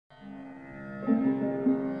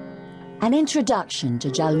An introduction to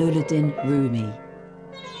Jalaluddin Rumi.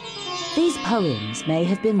 These poems may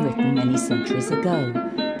have been written many centuries ago,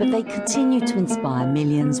 but they continue to inspire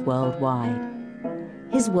millions worldwide.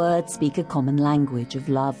 His words speak a common language of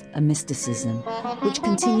love and mysticism, which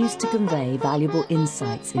continues to convey valuable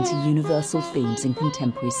insights into universal themes in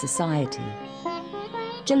contemporary society.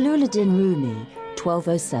 Jalaluddin Rumi,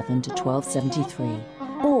 1207 to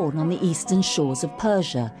 1273, born on the eastern shores of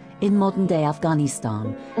Persia in modern-day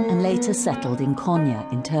Afghanistan and later settled in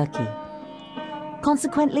Konya in Turkey.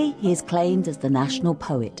 Consequently, he is claimed as the national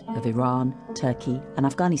poet of Iran, Turkey and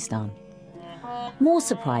Afghanistan. More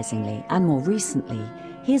surprisingly, and more recently,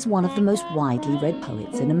 he is one of the most widely read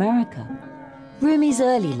poets in America. Rumi's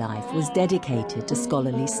early life was dedicated to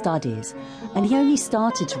scholarly studies, and he only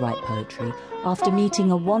started to write poetry after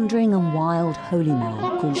meeting a wandering and wild holy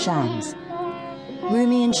man called Shams.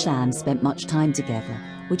 Rumi and Shams spent much time together,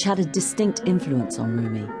 which had a distinct influence on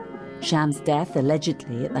Rumi. Shams' death,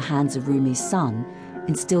 allegedly at the hands of Rumi's son,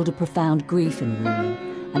 instilled a profound grief in Rumi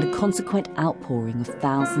and a consequent outpouring of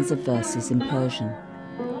thousands of verses in Persian.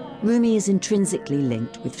 Rumi is intrinsically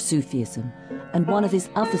linked with Sufism, and one of his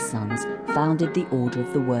other sons founded the Order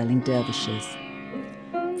of the Whirling Dervishes.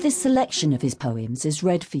 This selection of his poems is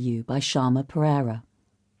read for you by Sharma Pereira.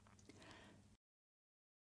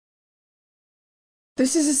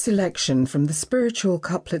 This is a selection from the spiritual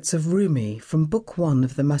couplets of Rumi from Book 1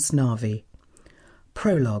 of the Masnavi.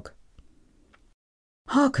 Prologue.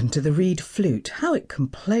 Hearken to the reed flute, how it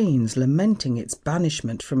complains, lamenting its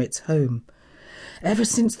banishment from its home. Ever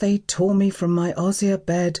since they tore me from my osier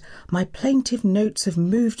bed, my plaintive notes have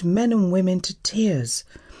moved men and women to tears.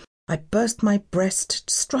 I burst my breast,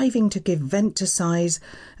 striving to give vent to sighs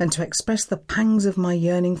and to express the pangs of my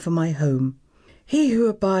yearning for my home. He who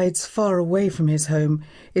abides far away from his home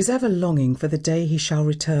is ever longing for the day he shall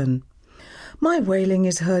return. My wailing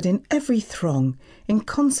is heard in every throng, in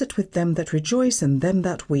concert with them that rejoice and them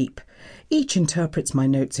that weep. Each interprets my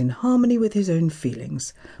notes in harmony with his own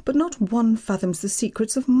feelings, but not one fathoms the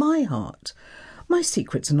secrets of my heart. My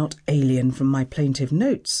secrets are not alien from my plaintive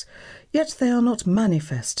notes, yet they are not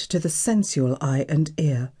manifest to the sensual eye and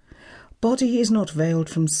ear. Body is not veiled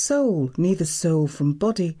from soul, neither soul from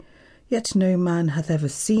body, yet no man hath ever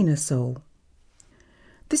seen a soul.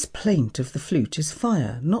 This plaint of the flute is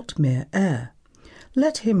fire, not mere air.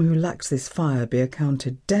 Let him who lacks this fire be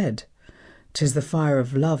accounted dead. 'Tis the fire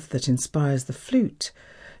of love that inspires the flute.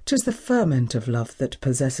 'Tis the ferment of love that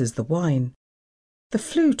possesses the wine. The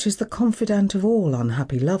flute is the confidant of all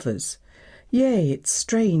unhappy lovers. Yea, its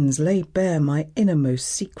strains lay bare my innermost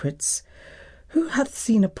secrets. Who hath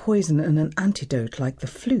seen a poison and an antidote like the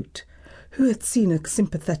flute? Who hath seen a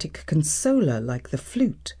sympathetic consoler like the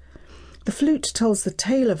flute? The flute tells the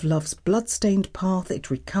tale of love's blood-stained path.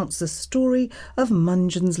 It recounts the story of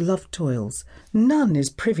Munjan's love toils. None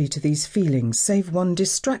is privy to these feelings, save one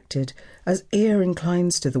distracted, as ear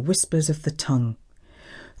inclines to the whispers of the tongue.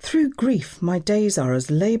 Through grief my days are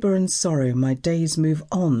as labour and sorrow. My days move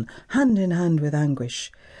on, hand in hand with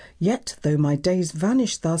anguish. Yet, though my days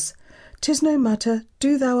vanish thus, 'tis no matter,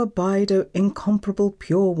 do thou abide, O incomparable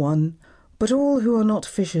pure one. But all who are not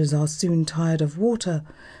fishers are soon tired of water,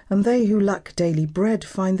 and they who lack daily bread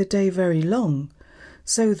find the day very long.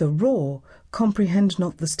 So the raw comprehend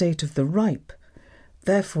not the state of the ripe.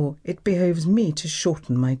 Therefore it behoves me to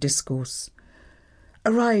shorten my discourse.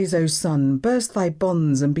 Arise, O sun, burst thy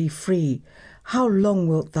bonds and be free. How long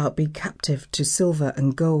wilt thou be captive to silver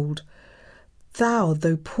and gold? Thou,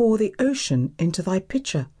 though pour the ocean into thy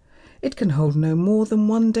pitcher, it can hold no more than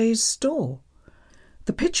one day's store.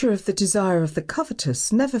 The pitcher of the desire of the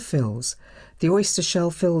covetous never fills. The oyster shell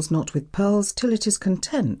fills not with pearls till it is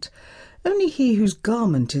content. Only he whose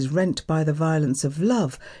garment is rent by the violence of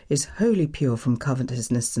love is wholly pure from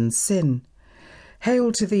covetousness and sin.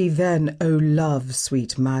 Hail to thee then, O love,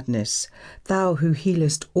 sweet madness, thou who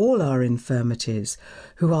healest all our infirmities,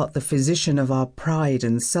 who art the physician of our pride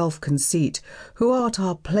and self-conceit, who art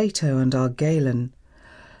our Plato and our Galen.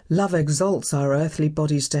 Love exalts our earthly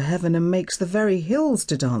bodies to heaven and makes the very hills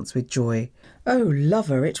to dance with joy. O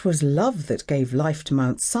lover, it was love that gave life to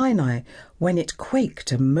Mount Sinai. When it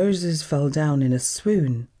quaked and Moses fell down in a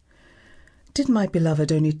swoon. Did my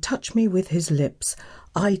beloved only touch me with his lips,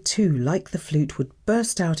 I too, like the flute, would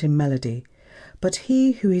burst out in melody. But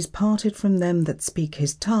he who is parted from them that speak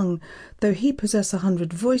his tongue, though he possess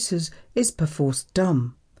 100 voices, is perforce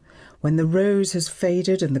dumb. When the rose has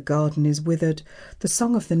faded and the garden is withered, the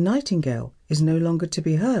song of the nightingale is no longer to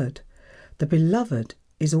be heard. The beloved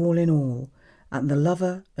is all in all, and the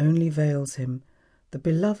lover only veils him. The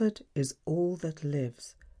beloved is all that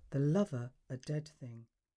lives, the lover a dead thing.